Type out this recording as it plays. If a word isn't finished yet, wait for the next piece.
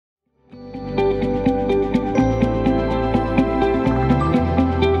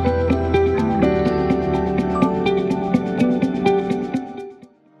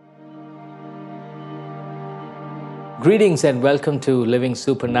Greetings and welcome to Living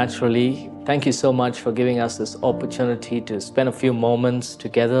Supernaturally. Thank you so much for giving us this opportunity to spend a few moments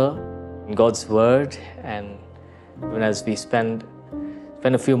together in God's Word. And even as we spend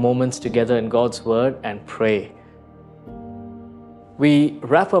a few moments together in God's Word and pray. We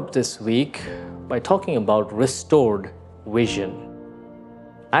wrap up this week by talking about restored vision.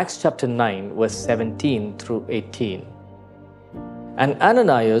 Acts chapter 9, verse 17 through 18. And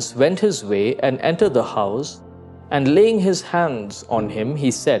Ananias went his way and entered the house, and laying his hands on him,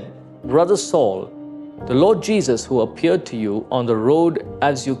 he said, Brother Saul, the Lord Jesus, who appeared to you on the road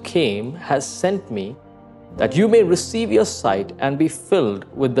as you came, has sent me, that you may receive your sight and be filled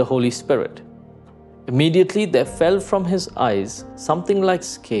with the Holy Spirit. Immediately there fell from his eyes something like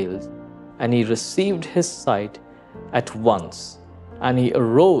scales, and he received his sight at once, and he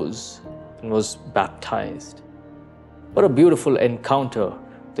arose and was baptized. What a beautiful encounter,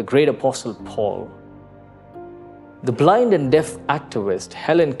 the great Apostle Paul. The blind and deaf activist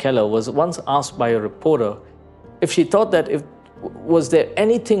Helen Keller was once asked by a reporter if she thought that was there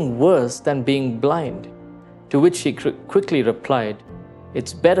anything worse than being blind, to which she quickly replied,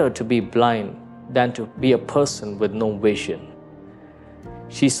 "It's better to be blind than to be a person with no vision."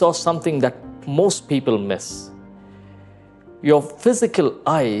 She saw something that most people miss. Your physical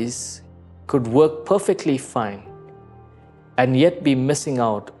eyes could work perfectly fine and yet be missing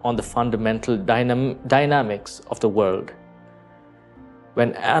out on the fundamental dynamics of the world.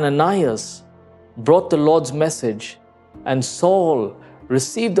 When Ananias brought the Lord's message and Saul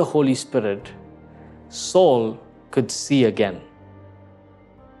received the Holy Spirit, Saul could see again.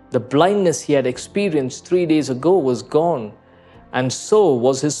 The blindness he had experienced 3 days ago was gone, and so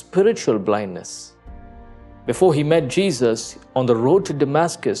was his spiritual blindness. Before he met Jesus on the road to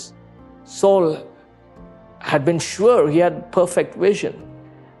Damascus, Saul had been sure he had perfect vision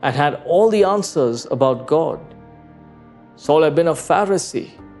and had all the answers about God. Saul had been a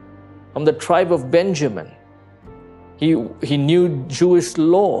Pharisee from the tribe of Benjamin. He knew Jewish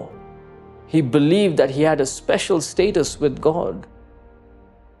law. He believed that he had a special status with God.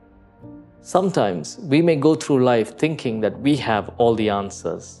 Sometimes we may go through life thinking that we have all the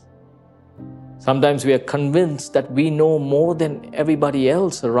answers. Sometimes we are convinced that we know more than everybody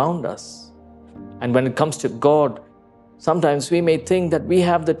else around us. And when it comes to God, sometimes we may think that we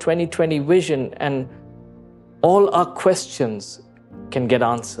have the 20/20 vision and all our questions can get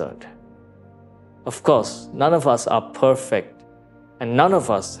answered. Of course, none of us are perfect and none of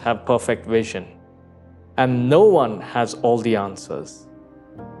us have perfect vision. And no one has all the answers.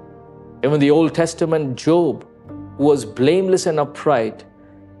 Even the Old Testament Job, who was blameless and upright,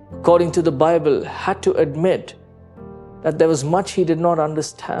 according to the Bible, had to admit that there was much he did not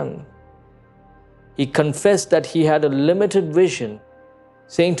understand. He confessed that he had a limited vision,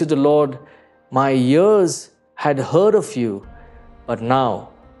 saying to the Lord, "My ears had heard of you, but now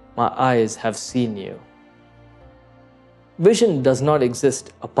my eyes have seen you." Vision does not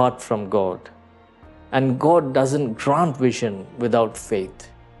exist apart from God, and God doesn't grant vision without faith.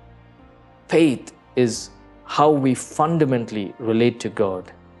 Faith is how we fundamentally relate to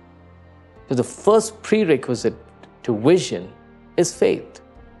God. So the first prerequisite to vision is faith.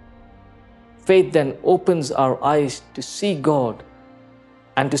 Faith then opens our eyes to see God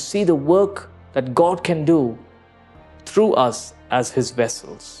and to see the work that God can do through us as His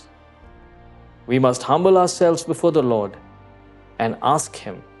vessels. We must humble ourselves before the Lord and ask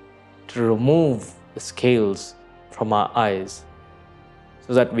Him to remove the scales from our eyes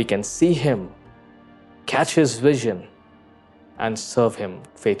so that we can see Him, catch His vision, and serve Him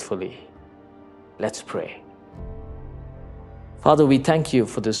faithfully. Let's pray. Father, we thank you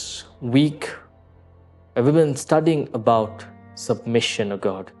for this week. We've been studying about submission, O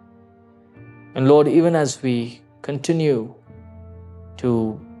God. And Lord, even as we continue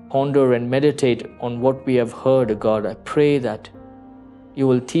to ponder and meditate on what we have heard, O God, I pray that you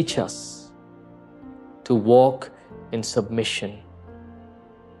will teach us to walk in submission.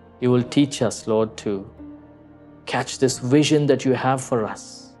 You will teach us, Lord, to catch this vision that you have for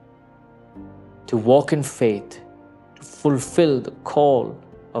us, to walk in faith, fulfill the call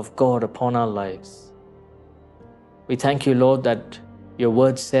of God upon our lives. We thank you, Lord, that your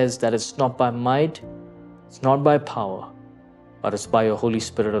word says that it's not by might, it's not by power, but it's by your Holy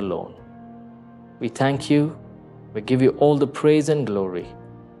Spirit alone. We thank you. We give you all the praise and glory.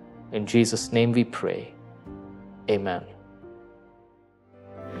 In Jesus' name we pray. Amen.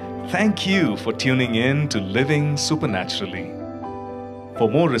 Thank you for tuning in to Living Supernaturally. For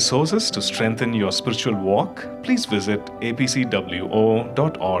more resources to strengthen your spiritual walk, please visit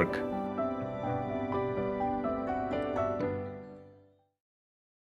apcwo.org.